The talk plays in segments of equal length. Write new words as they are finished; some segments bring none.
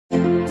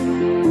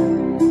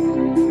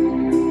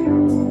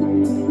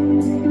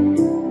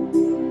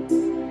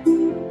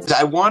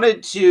I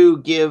wanted to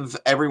give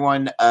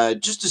everyone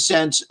just a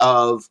sense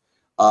of,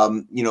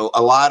 a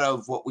lot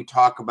of what we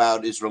talk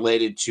about is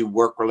related to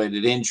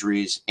work-related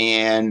injuries.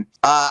 And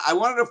I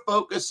wanted to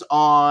focus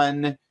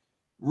on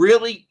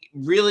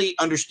really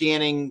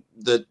understanding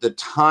the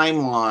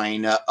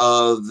timeline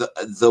of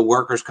the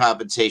workers'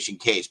 compensation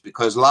case,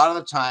 because a lot of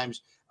the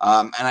times,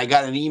 and I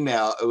got an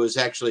email, it was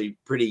actually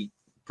pretty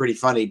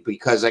funny,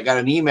 because I got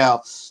an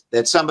email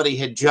that somebody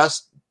had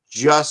just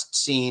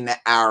seen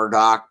our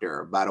doctor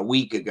about a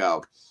week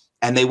ago,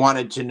 and they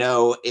wanted to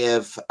know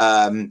if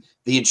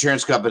the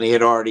insurance company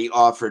had already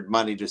offered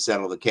money to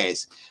settle the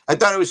case. I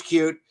thought it was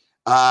cute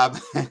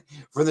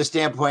from the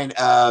standpoint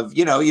of,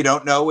 you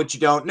don't know what you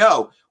don't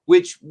know,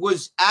 which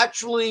was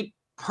actually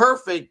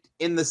perfect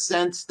in the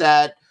sense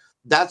that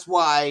that's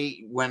why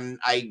when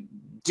I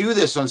do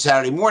this on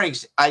Saturday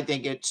mornings, I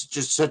think it's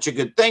just such a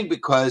good thing,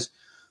 because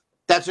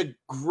that's a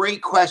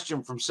great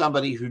question from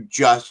somebody who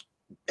just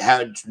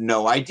had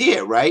no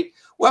idea, right?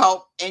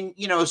 Well, and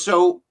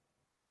so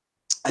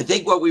I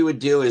think what we would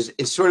do is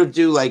sort of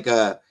do like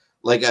a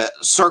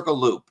circle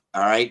loop.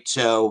 All right.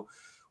 So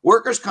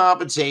workers'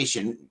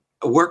 compensation,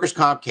 a workers'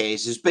 comp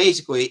case is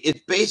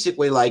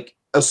basically like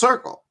a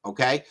circle.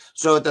 Okay.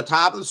 So at the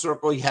top of the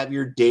circle, you have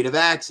your date of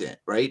accident,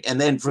 right? And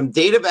then from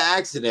date of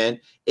accident,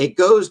 it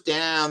goes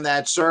down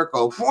that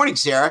circle. Morning,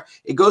 Sarah.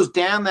 It goes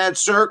down that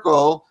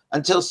circle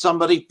until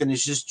somebody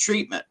finishes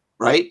treatment,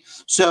 right?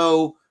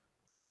 So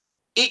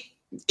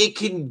it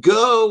can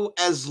go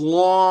as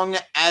long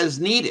as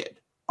needed.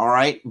 All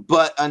right.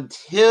 But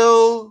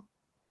until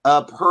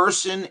a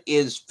person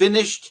is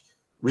finished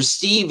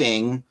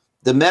receiving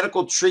the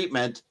medical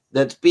treatment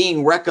that's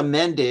being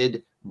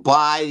recommended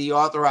by the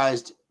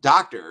authorized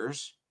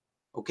doctors,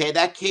 okay,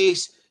 that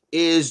case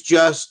is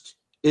just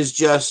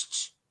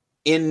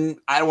in,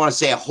 I don't want to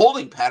say a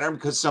holding pattern,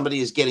 because somebody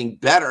is getting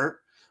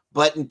better,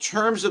 but in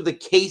terms of the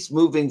case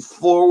moving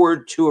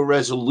forward to a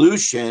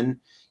resolution,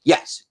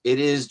 yes, it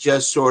is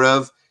just sort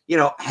of,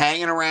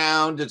 hanging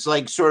around. It's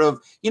like sort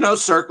of,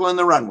 circling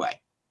the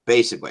runway,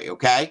 basically.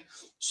 Okay.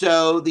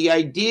 So the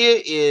idea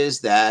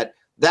is that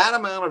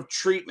amount of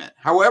treatment,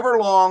 however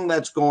long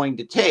that's going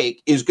to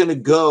take, is going to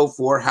go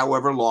for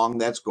however long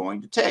that's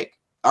going to take.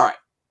 All right.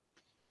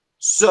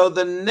 So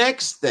the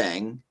next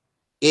thing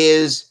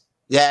is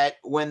that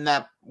when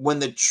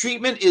the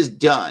treatment is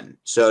done,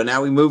 so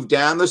now we move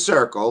down the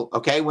circle.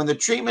 Okay. When the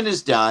treatment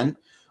is done,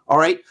 all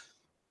right,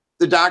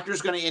 the doctor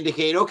is going to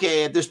indicate,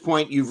 okay, at this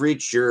point, you've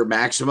reached your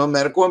maximum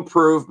medical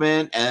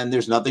improvement and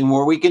there's nothing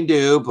more we can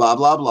do, blah,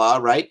 blah, blah,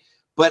 right?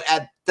 But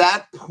at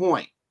that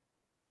point,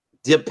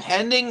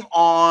 depending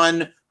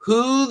on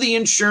who the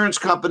insurance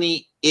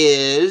company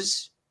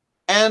is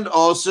and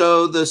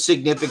also the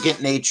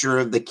significant nature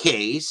of the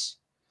case,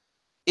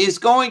 is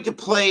going to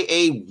play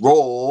a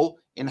role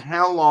in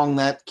how long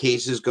that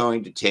case is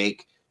going to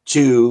take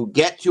to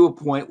get to a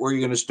point where you're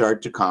going to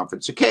start to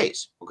conference a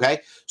case. Okay.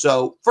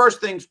 So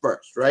first things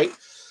first, right?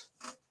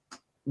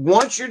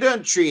 Once you're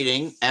done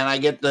treating and I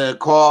get the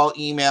call,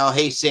 email,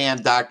 hey, Sam,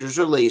 doctor's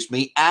released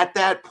me. At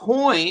that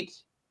point,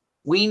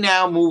 we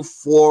now move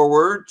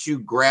forward to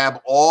grab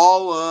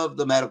all of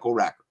the medical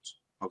records.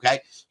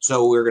 Okay.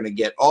 So we're going to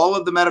get all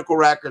of the medical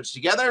records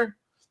together.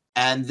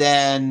 And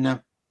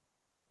then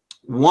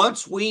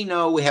once we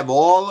know we have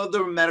all of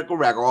the medical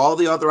record, all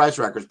the authorized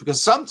records,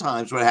 because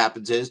sometimes what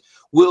happens is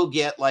we'll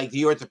get like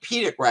the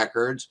orthopedic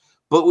records,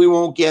 but we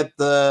won't get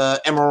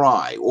the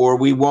MRI, or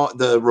we won't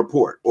the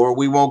report, or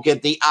we won't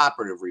get the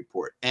operative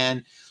report.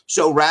 And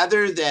so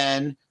rather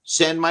than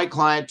send my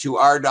client to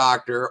our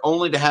doctor,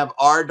 only to have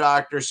our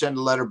doctor send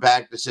a letter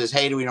back that says,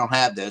 hey, we don't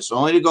have this,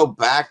 only to go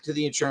back to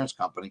the insurance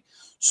company.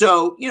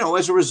 So,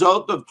 as a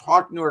result of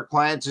talking to our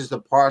clients as the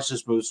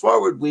process moves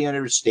forward, we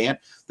understand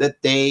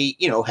that they,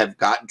 have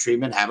gotten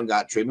treatment, haven't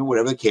gotten treatment,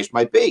 whatever the case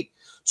might be.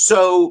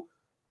 So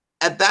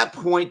at that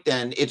point,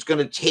 then it's going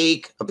to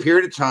take a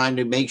period of time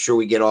to make sure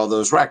we get all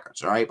those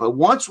records. All right. But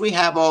once we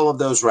have all of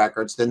those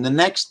records, then the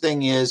next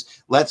thing is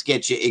let's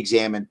get you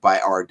examined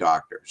by our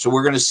doctor. So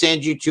we're going to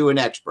send you to an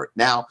expert.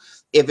 Now,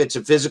 if it's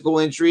a physical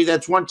injury,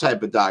 that's one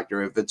type of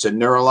doctor. If it's a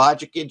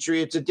neurologic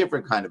injury, it's a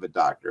different kind of a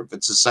doctor. If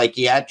it's a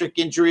psychiatric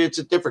injury, it's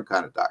a different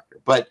kind of doctor.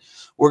 But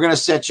we're going to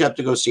set you up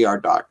to go see our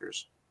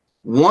doctors.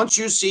 Once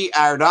you see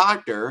our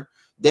doctor,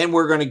 then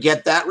we're going to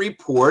get that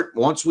report.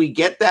 Once we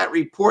get that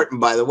report,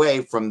 and by the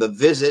way, from the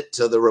visit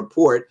to the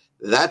report,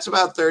 that's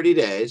about 30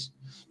 days.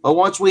 But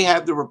once we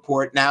have the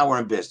report, now we're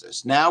in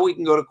business. Now we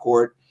can go to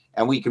court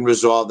and we can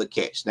resolve the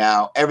case.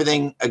 Now,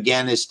 everything,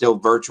 again, is still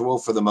virtual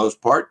for the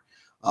most part,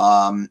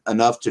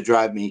 enough to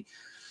drive me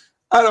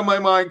out of my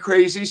mind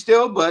crazy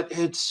still, but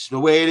it's the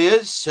way it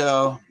is,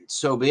 so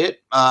be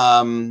it.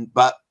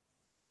 But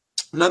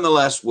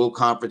nonetheless, we'll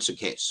conference the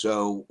case.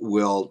 So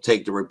we'll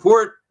take the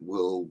report,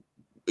 we'll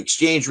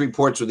exchange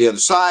reports with the other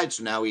side.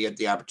 So now we get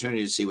the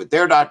opportunity to see what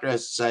their doctor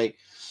has to say.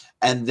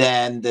 And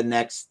then the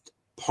next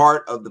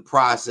part of the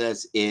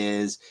process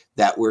is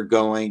that we're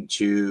going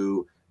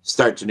to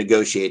start to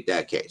negotiate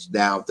that case.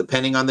 Now,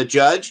 depending on the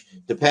judge,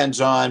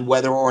 depends on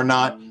whether or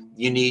not,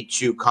 you need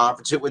to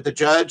conference it with the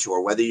judge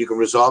or whether you can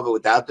resolve it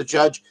without the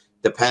judge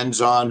depends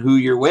on who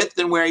you're with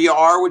and where you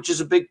are, which is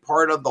a big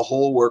part of the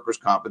whole workers'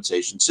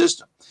 compensation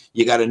system.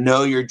 You got to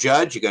know your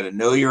judge. You got to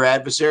know your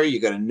adversary. You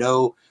got to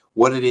know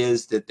what it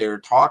is that they're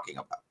talking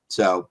about.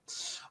 So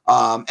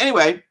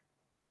anyway,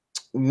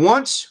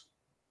 once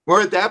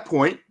we're at that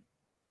point,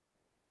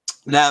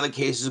 now the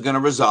case is going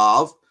to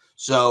resolve.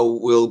 So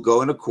we'll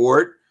go into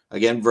court,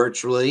 again,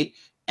 virtually,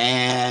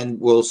 and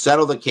we'll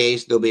settle the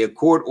case. There'll be a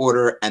court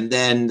order, and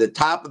then the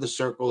top of the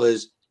circle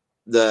is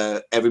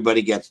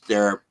everybody gets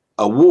their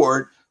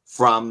award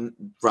from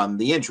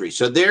the injury.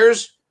 So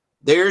there's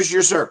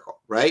your circle,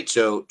 right?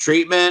 So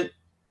treatment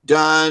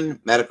done,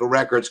 medical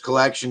records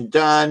collection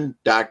done,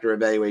 doctor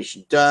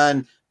evaluation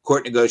done,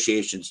 court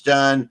negotiations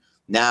done.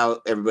 Now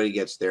everybody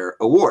gets their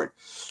award.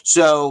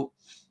 So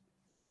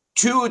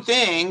two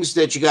things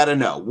that you got to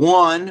know.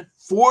 One,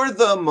 for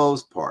the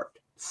most part,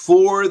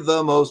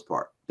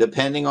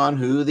 depending on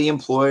who the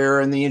employer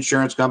and the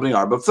insurance company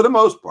are, but for the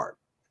most part,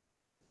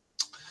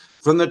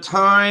 from the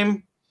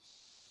time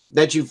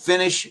that you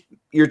finish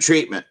your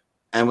treatment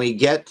and we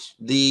get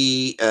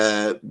the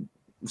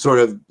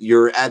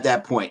you're at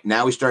that point.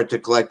 Now we start to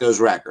collect those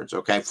records.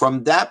 Okay.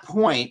 From that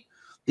point,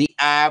 the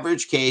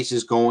average case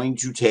is going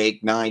to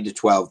take 9 to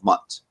 12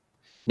 months.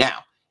 Now,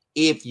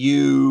 if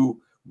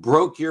you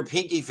broke your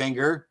pinky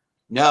finger,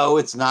 no,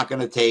 it's not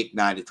going to take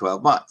 9 to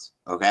 12 months.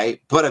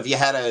 Okay. But if you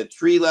had a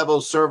 3-level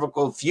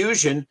cervical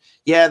fusion,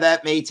 yeah,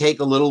 that may take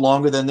a little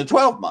longer than the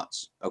 12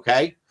 months.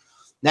 Okay.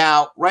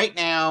 Now, right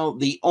now,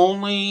 the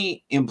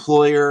only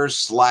employer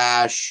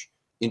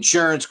 /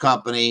 insurance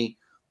company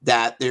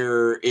that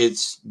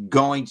it's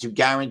going to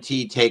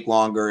guarantee take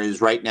longer is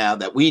right now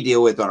that we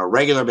deal with on a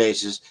regular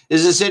basis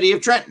is the city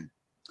of Trenton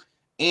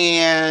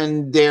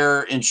and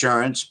their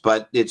insurance,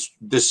 but it's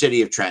the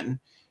city of Trenton.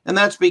 And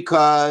that's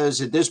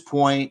because at this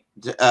point,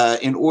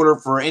 in order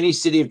for any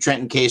city of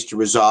Trenton case to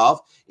resolve,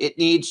 it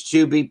needs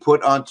to be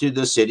put onto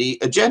the city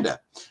agenda.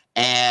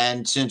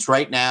 And since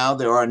right now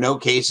there are no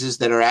cases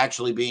that are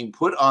actually being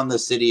put on the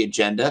city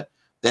agenda,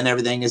 then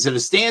everything is at a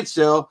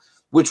standstill,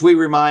 which we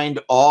remind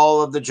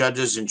all of the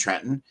judges in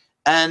Trenton.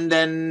 And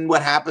then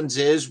what happens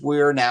is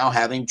we're now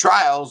having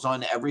trials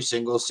on every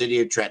single city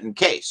of Trenton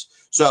case.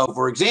 So,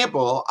 for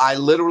example, I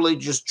literally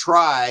just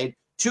tried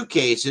 2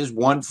 cases,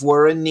 one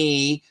for a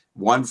knee,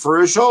 one for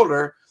a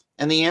shoulder.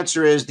 And the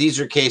answer is these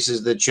are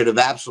cases that should have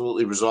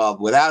absolutely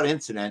resolved without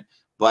incident.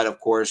 But of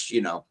course,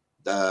 now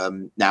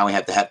we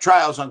have to have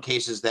trials on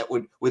cases that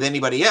would, with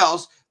anybody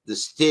else, the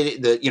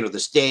state,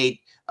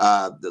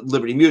 the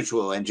Liberty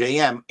Mutual,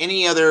 NJM,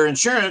 any other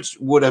insurance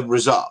would have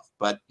resolved.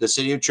 But the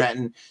city of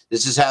Trenton,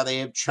 this is how they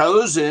have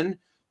chosen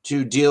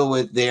to deal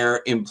with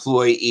their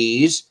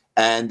employees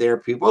and their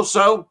people.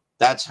 So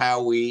that's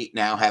how we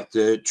now have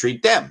to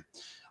treat them.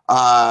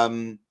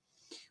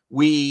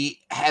 We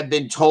have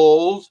been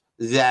told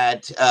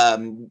that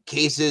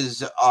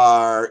cases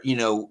are,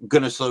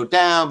 going to slow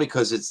down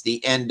because it's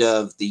the end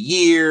of the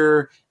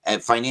year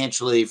and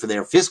financially for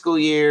their fiscal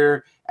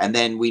year. And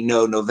then we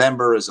know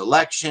November is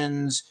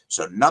elections,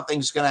 so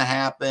nothing's going to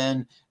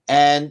happen.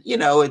 And,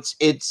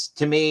 it's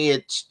to me,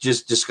 it's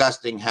just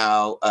disgusting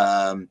how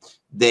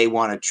they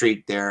want to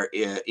treat their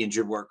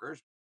injured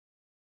workers.